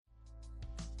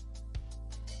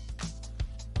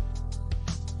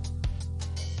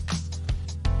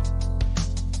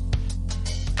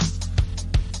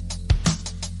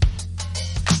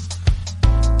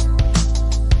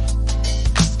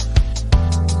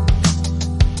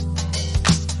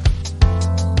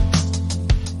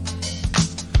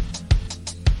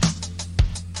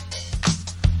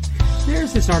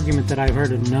There's this argument that I've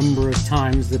heard a number of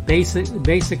times. The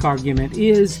basic argument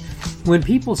is when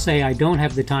people say I don't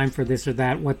have the time for this or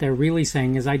that, what they're really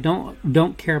saying is I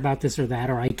don't care about this or that,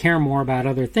 or I care more about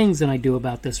other things than I do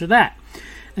about this or that.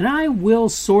 And I will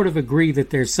sort of agree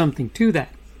that there's something to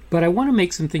that. But I want to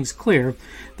make some things clear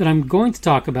that I'm going to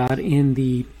talk about in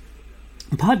the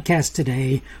podcast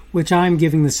today, which I'm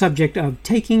giving the subject of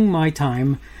taking my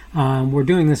time. We're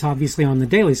doing this obviously on the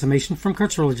Daily Summation from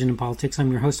Kurt's Religion and Politics.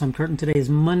 I'm your host, I'm Kurt, and today is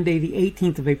Monday, the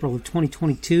 18th of April of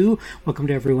 2022. Welcome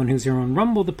to everyone who's here on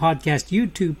Rumble, the podcast,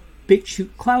 YouTube, BitChute,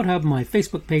 CloudHub, my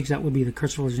Facebook page. That would be the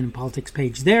Kurt's Religion and Politics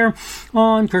page there.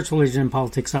 On Kurt's Religion and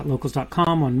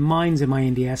Politics.locals.com, on Minds,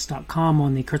 MINDS.com,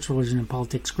 on the Kurt's Religion and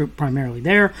Politics group primarily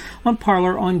there, on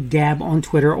Parler, on Gab, on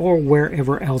Twitter, or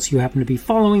wherever else you happen to be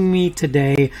following me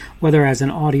today, whether as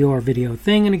an audio or video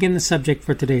thing. And again, the subject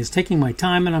for today is taking my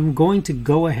time, and I'm going to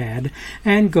go ahead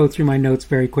and go through my notes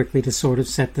very quickly to sort of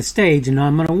set the stage. And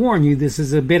I'm going to warn you, this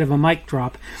is a bit of a mic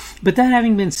drop. But that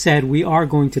having been said, we are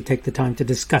going to take the time to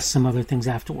discuss some other things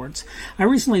afterwards. I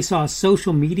recently saw a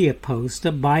social media post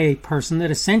by a person that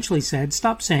essentially said,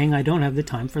 stop saying I don't have the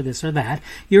time for this or that.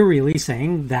 You're really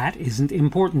saying that isn't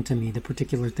important to me, the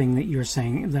particular thing that you're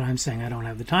saying, that I'm saying I don't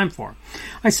have the time for.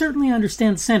 I certainly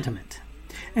understand the sentiment.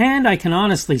 And I can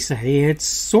honestly say it's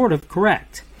sort of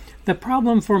correct. The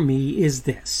problem for me is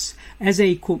this. As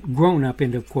a, quote, grown-up,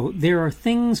 end of quote, there are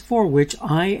things for which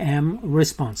I am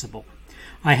responsible.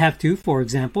 I have to, for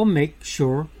example, make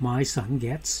sure my son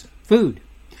gets food.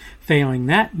 Failing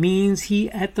that means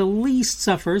he at the least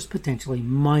suffers potentially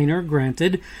minor,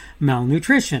 granted,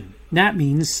 malnutrition. That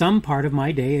means some part of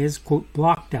my day is, quote,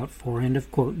 blocked out for, end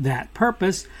of quote, that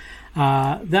purpose.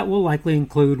 That will likely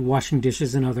include washing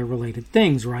dishes and other related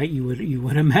things, right? You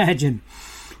would imagine.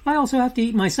 I also have to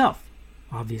eat myself,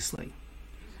 obviously.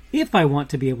 If I want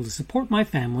to be able to support my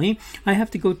family, I have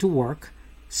to go to work,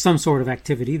 some sort of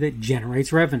activity that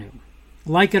generates revenue.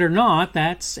 Like it or not,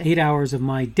 that's 8 hours of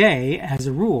my day, as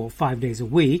a rule, 5 days a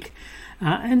week,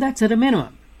 and that's at a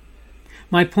minimum.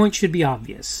 My point should be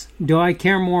obvious. Do I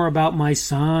care more about my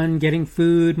son getting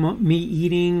food, me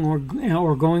eating,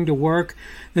 or going to work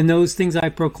than those things I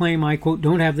proclaim I, quote,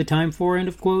 don't have the time for, end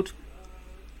of quote?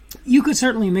 You could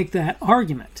certainly make that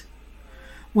argument.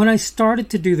 When I started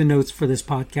to do the notes for this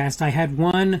podcast, I had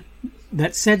one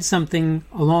that said something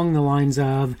along the lines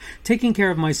of taking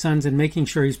care of my sons and making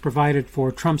sure he's provided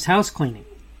for trumps house cleaning.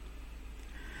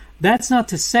 That's not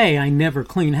to say I never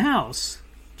clean house,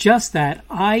 just that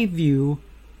I view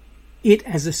it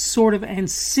as a sort of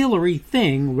ancillary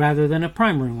thing rather than a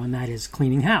primary one, that is,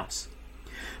 cleaning house.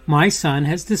 My son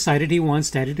has decided he wants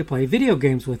Daddy to play video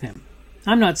games with him.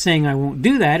 I'm not saying I won't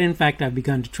do that. In fact, I've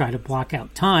begun to try to block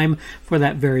out time for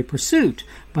that very pursuit.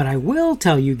 But I will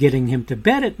tell you getting him to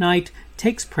bed at night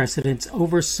takes precedence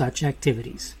over such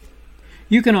activities.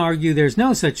 You can argue there's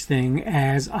no such thing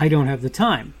as I don't have the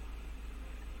time.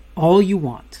 All you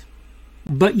want.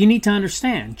 But you need to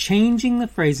understand, changing the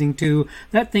phrasing to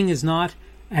that thing is not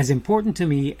as important to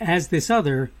me as this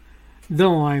other,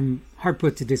 though I'm hard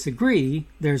put to disagree,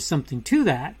 there's something to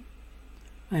that.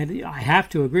 I have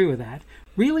to agree with that,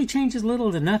 really changes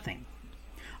little to nothing.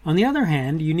 On the other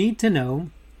hand, you need to know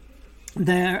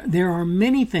that there are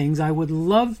many things I would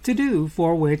love to do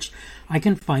for which I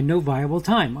can find no viable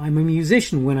time. I'm a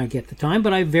musician when I get the time,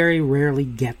 but I very rarely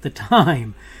get the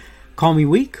time. Call me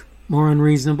weak, more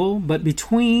unreasonable, but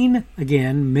between,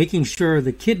 again, making sure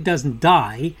the kid doesn't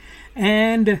die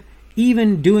and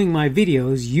even doing my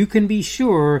videos, you can be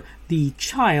sure the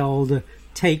child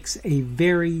takes a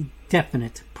very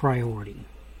definite priority.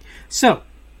 So,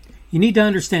 you need to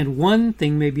understand one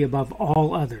thing maybe above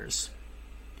all others.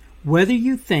 Whether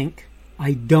you think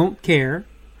I don't care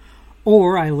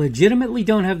or I legitimately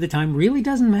don't have the time really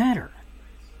doesn't matter.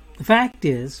 The fact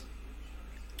is,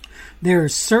 there are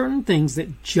certain things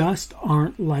that just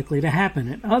aren't likely to happen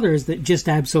and others that just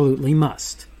absolutely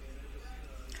must.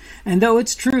 And though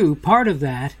it's true, part of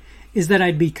that is that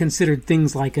I'd be considered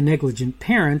things like a negligent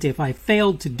parent if I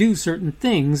failed to do certain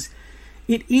things,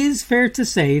 it is fair to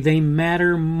say they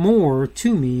matter more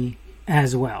to me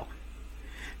as well.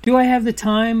 Do I have the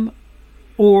time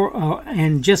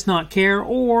and just not care,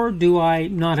 or do I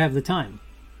not have the time?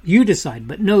 You decide,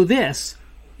 but know this,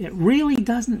 it really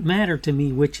doesn't matter to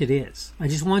me which it is. I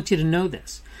just want you to know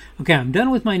this. Okay, I'm done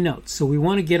with my notes, so we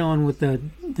want to get on with the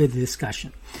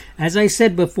discussion. As I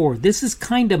said before, this is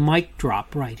kind of mic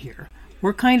drop right here.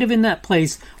 We're kind of in that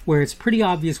place where it's pretty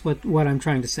obvious what I'm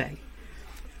trying to say.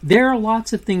 There are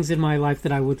lots of things in my life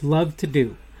that I would love to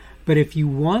do, But if you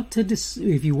want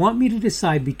me to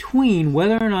decide between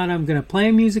whether or not I'm going to play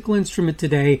a musical instrument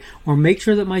today or make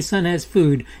sure that my son has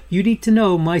food, you need to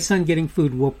know my son getting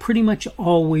food will pretty much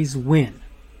always win.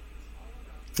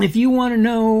 If you want to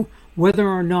know whether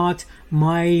or not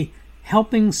my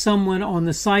helping someone on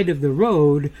the side of the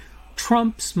road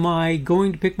trumps my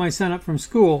going to pick my son up from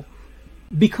school,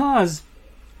 because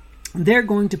they're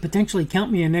going to potentially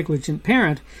count me a negligent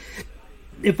parent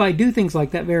if I do things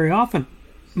like that very often.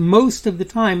 Most of the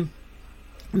time,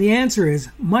 the answer is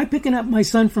my picking up my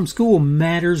son from school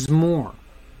matters more.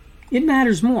 It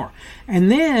matters more. And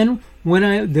then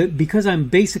because I'm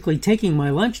basically taking my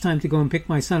lunchtime to go and pick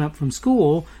my son up from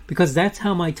school, because that's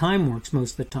how my time works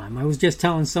most of the time. I was just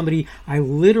telling somebody I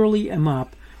literally am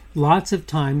up lots of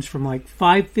times from like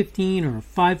 5:15 or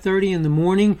 5:30 in the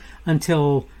morning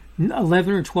until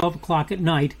 11 or 12 o'clock at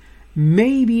night,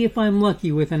 maybe if I'm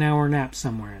lucky with an hour nap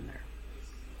somewhere in there.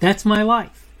 That's my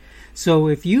life. So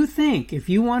if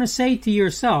you want to say to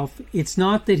yourself, it's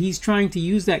not that he's trying to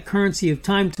use that currency of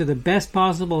time to the best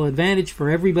possible advantage for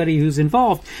everybody who's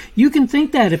involved, you can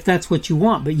think that if that's what you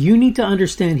want, but you need to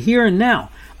understand here and now,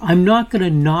 I'm not going to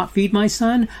not feed my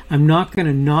son. I'm not going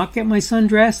to not get my son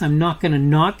dressed. I'm not going to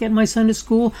not get my son to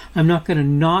school. I'm not going to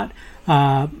not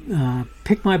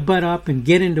pick my butt up and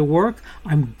get into work.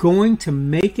 I'm going to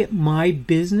make it my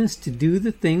business to do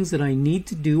the things that I need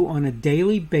to do on a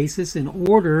daily basis in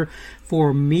order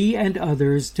for me and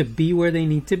others to be where they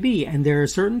need to be. And there are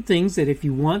certain things that if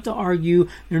you want to argue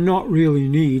they're not really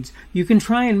needs, you can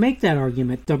try and make that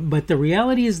argument. But the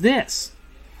reality is this.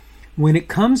 When it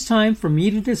comes time for me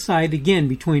to decide again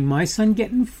between my son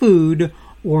getting food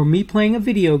or me playing a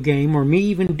video game or me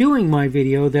even doing my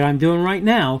video that I'm doing right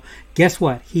now, guess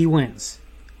what? He wins.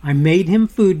 I made him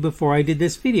food before I did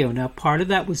this video. Now, part of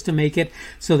that was to make it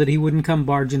so that he wouldn't come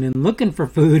barging in looking for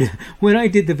food when I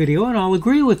did the video, and I'll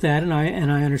agree with that, and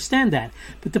I understand that.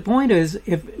 But the point is,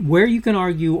 where you can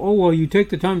argue, oh, well, you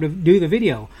take the time to do the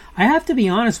video. I have to be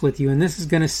honest with you, and this is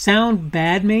going to sound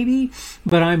bad maybe,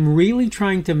 but I'm really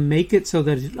trying to make it so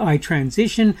that I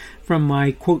transition from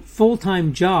my, quote,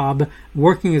 full-time job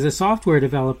working as a software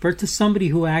developer to somebody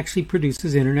who actually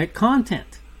produces internet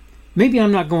content. Maybe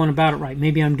I'm not going about it right.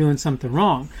 Maybe I'm doing something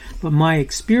wrong. But my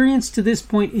experience to this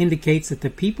point indicates that the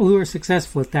people who are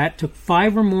successful at that took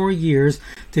 5 or more years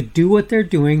to do what they're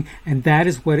doing, and that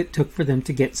is what it took for them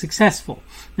to get successful.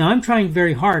 Now, I'm trying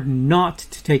very hard not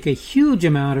to take a huge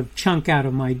amount of chunk out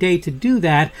of my day to do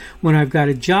that when I've got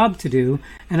a job to do,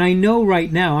 and I know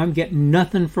right now I'm getting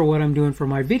nothing for what I'm doing for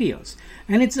my videos.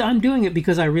 And I'm doing it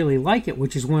because I really like it,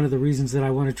 which is one of the reasons that I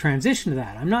want to transition to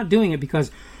that. I'm not doing it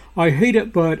because I hate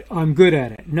it, but I'm good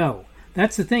at it. No,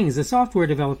 that's the thing. As a software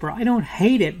developer, I don't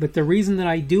hate it, but the reason that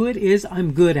I do it is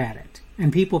I'm good at it,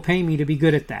 and people pay me to be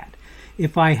good at that.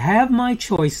 If I have my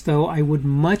choice, though, I would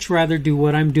much rather do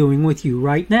what I'm doing with you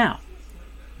right now.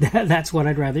 That's what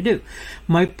I'd rather do.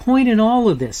 My point in all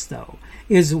of this, though,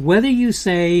 is whether you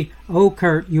say, oh,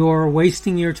 Kurt, you're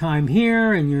wasting your time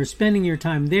here and you're spending your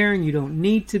time there and you don't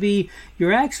need to be,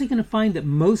 you're actually going to find that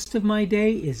most of my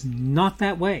day is not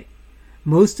that way.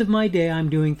 Most of my day,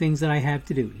 I'm doing things that I have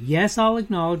to do. Yes, I'll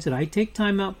acknowledge that I take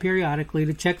time out periodically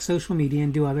to check social media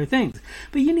and do other things.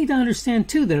 But you need to understand,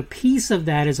 too, that a piece of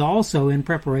that is also in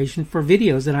preparation for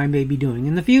videos that I may be doing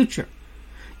in the future.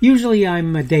 Usually,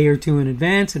 I'm a day or two in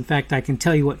advance. In fact, I can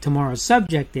tell you what tomorrow's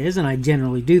subject is, and I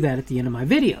generally do that at the end of my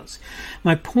videos.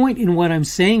 My point in what I'm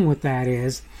saying with that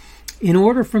is, in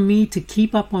order for me to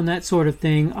keep up on that sort of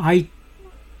thing, I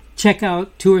check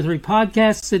out 2 or 3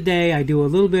 podcasts a day. I do a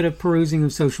little bit of perusing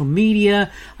of social media.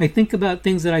 I think about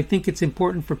things that I think it's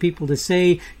important for people to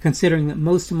say, considering that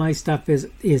most of my stuff is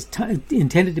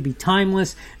intended to be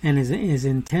timeless and is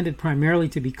intended primarily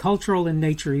to be cultural in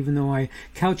nature, even though I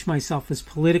couch myself as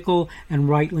political and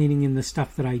right-leaning in the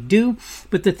stuff that I do.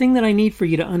 But the thing that I need for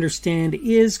you to understand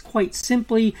is quite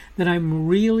simply that I'm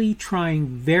really trying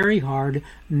very hard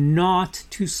not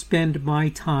to spend my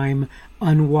time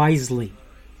unwisely.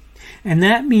 And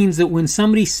that means that when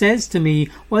somebody says to me,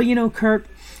 well, you know, Kurt,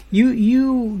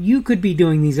 you could be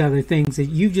doing these other things that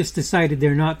you've just decided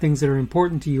they're not things that are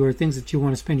important to you or things that you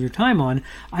want to spend your time on,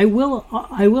 I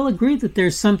will agree that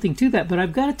there's something to that. But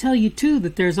I've got to tell you, too,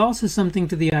 that there's also something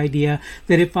to the idea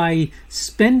that if I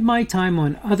spend my time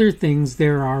on other things,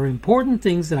 there are important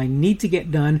things that I need to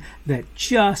get done that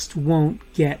just won't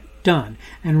get done.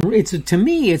 And to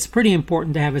me, it's pretty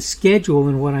important to have a schedule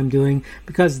in what I'm doing,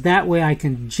 because that way I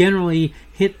can generally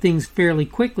hit things fairly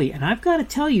quickly. And I've got to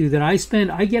tell you that I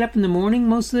get up in the morning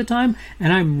most of the time,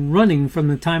 and I'm running from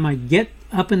the time I get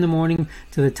up in the morning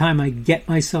to the time I get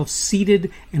myself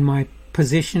seated in my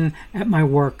position at my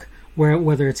work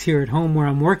whether it's here at home where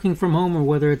I'm working from home or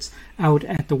whether it's out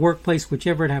at the workplace,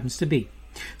 whichever it happens to be.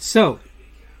 So,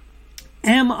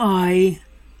 am I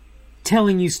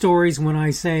telling you stories when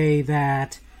I say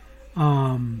that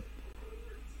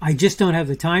I just don't have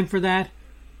the time for that?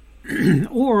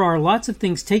 Or are lots of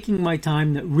things taking my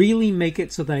time that really make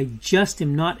it so that I just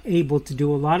am not able to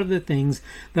do a lot of the things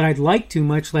that I'd like to,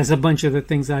 much less a bunch of the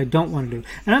things that I don't want to do?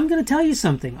 And I'm going to tell you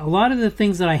something. A lot of the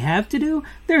things that I have to do,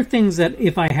 they're things that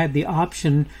if I had the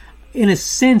option, in a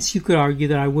sense, you could argue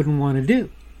that I wouldn't want to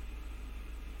do.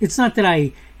 It's not that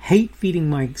I hate feeding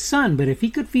my son, but if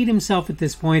he could feed himself at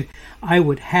this point, I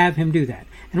would have him do that.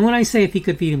 And when I say if he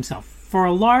could feed himself, for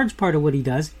a large part of what he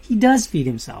does feed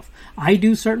himself. I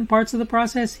do certain parts of the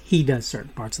process, he does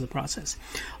certain parts of the process.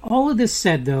 All of this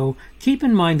said, though, keep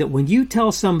in mind that when you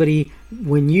tell somebody,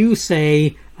 when you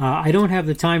say, I don't have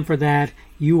the time for that,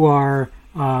 you are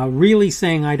really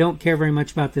saying, I don't care very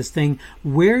much about this thing.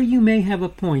 Where you may have a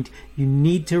point, you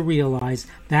need to realize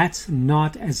that's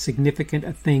not as significant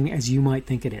a thing as you might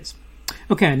think it is.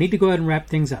 Okay, I need to go ahead and wrap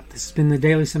things up. This has been the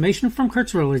Daily Summation from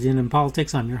Kurt's Religion and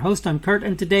Politics. I'm your host, I'm Kurt,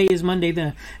 and today is Monday,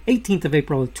 the 18th of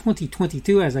April of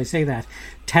 2022. As I say that,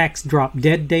 tax drop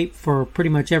dead date for pretty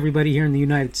much everybody here in the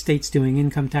United States doing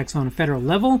income tax on a federal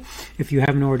level. If you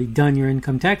haven't already done your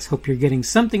income tax, hope you're getting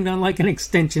something done like an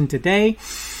extension today.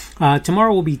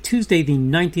 Tomorrow will be Tuesday, the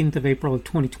 19th of April of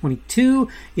 2022.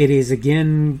 It is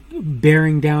again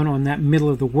bearing down on that middle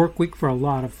of the work week for a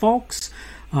lot of folks.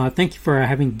 Thank you for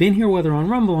having been here, whether on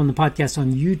Rumble, on the podcast,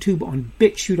 on YouTube, on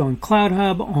BitChute, on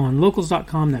CloudHub, on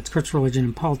Locals.com, that's Kurt's Religion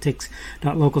and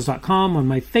Politics.locals.com, on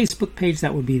my Facebook page,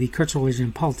 that would be the Kurt's Religion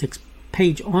and Politics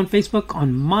page on Facebook,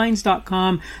 on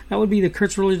Minds.com, that would be the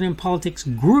Kurt's Religion and Politics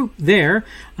group there,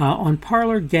 on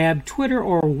Parler, Gab, Twitter,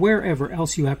 or wherever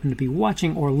else you happen to be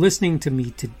watching or listening to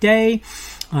me today.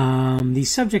 The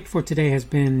subject for today has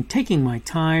been taking my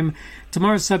time.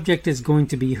 Tomorrow's subject is going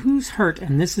to be who's hurt,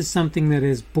 and this is something that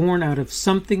is born out of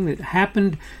something that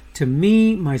happened to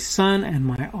me, my son, and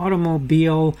my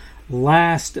automobile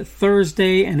last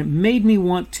Thursday, and it made me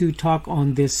want to talk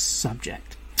on this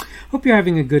subject. Hope you're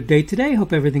having a good day today.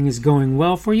 Hope everything is going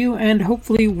well for you, and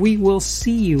hopefully we will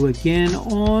see you again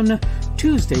on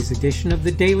Tuesday's edition of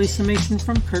the Daily Summation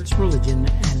from Kurt's Religion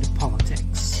and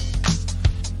Politics.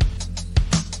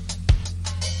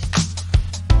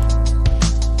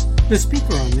 The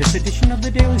speaker on this edition of the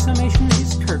Daily Summation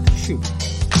is Kurt Schubert.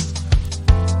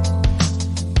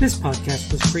 This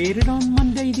podcast was created on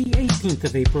Monday, the 18th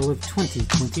of April of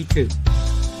 2022.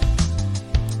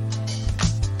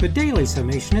 The Daily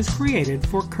Summation is created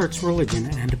for Kurt's Religion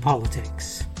and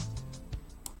Politics.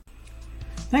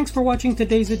 Thanks for watching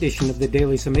today's edition of the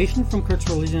Daily Summation from Kurt's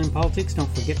Religion and Politics.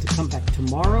 Don't forget to come back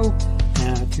tomorrow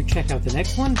to check out the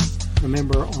next one.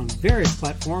 Remember, on various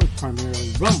platforms,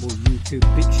 primarily Rumble, YouTube,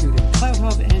 BitChute, and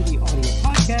CloudHub, and the audio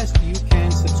podcast, you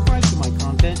can subscribe to my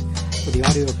content. For the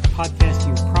audio podcast,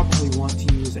 you probably want to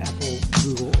use Apple,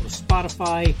 Google, or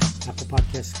Spotify. Apple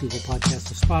Podcasts, Google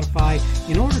Podcasts, or Spotify.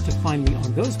 In order to find me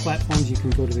on those platforms, you can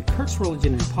go to the Kurt's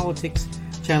Religion and Politics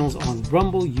channels on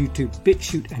Rumble, YouTube,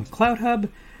 BitChute, and CloudHub.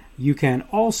 You can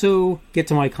also get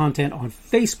to my content on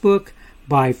Facebook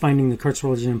by finding the Kurt's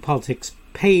Religion and Politics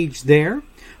page there.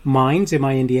 Minds,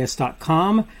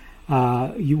 minds.com,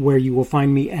 where you will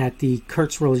find me at the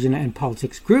Kurt's Religion and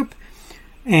Politics group,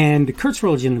 and Kurt's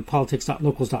Religion and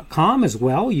Politics.locals.com as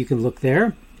well. You can look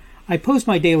there. I post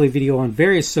my daily video on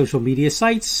various social media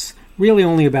sites, really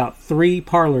only about 3,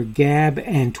 Parler, Gab,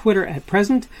 and Twitter at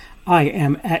present. I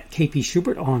am at KP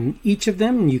Schubert on each of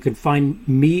them, and you can find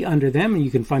me under them, and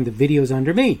you can find the videos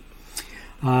under me.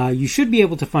 You should be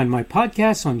able to find my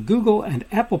podcasts on Google and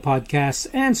Apple Podcasts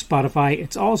and Spotify.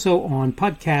 It's also on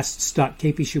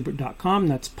podcasts.kpschubert.com.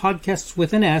 That's podcasts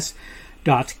with an S,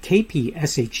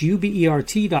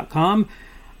 .kpschubert.com.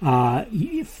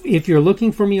 If you're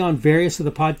looking for me on various of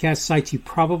the podcast sites, you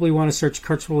probably want to search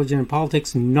Kurt's Religion and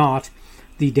Politics, not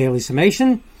the Daily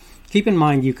Summation. Keep in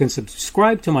mind you can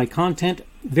subscribe to my content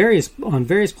on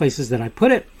various places that I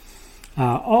put it.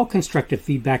 All constructive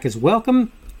feedback is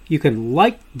welcome. You can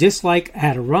like, dislike,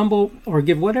 add a rumble, or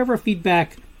give whatever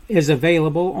feedback is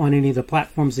available on any of the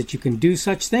platforms that you can do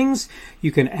such things.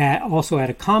 You can also add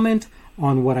a comment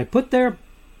on what I put there.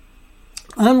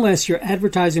 Unless you're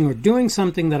advertising or doing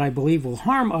something that I believe will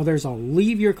harm others, I'll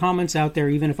leave your comments out there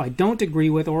even if I don't agree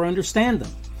with or understand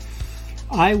them.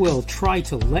 I will try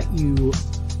to let you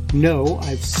know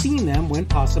I've seen them when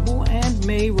possible and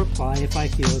may reply if I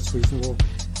feel it's reasonable,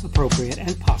 appropriate,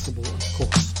 and possible, of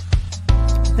course.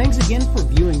 Thanks again for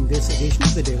viewing this edition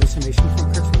of the Daily Summation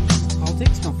from Kurt's Religion and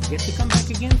Politics. Don't forget to come back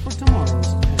again for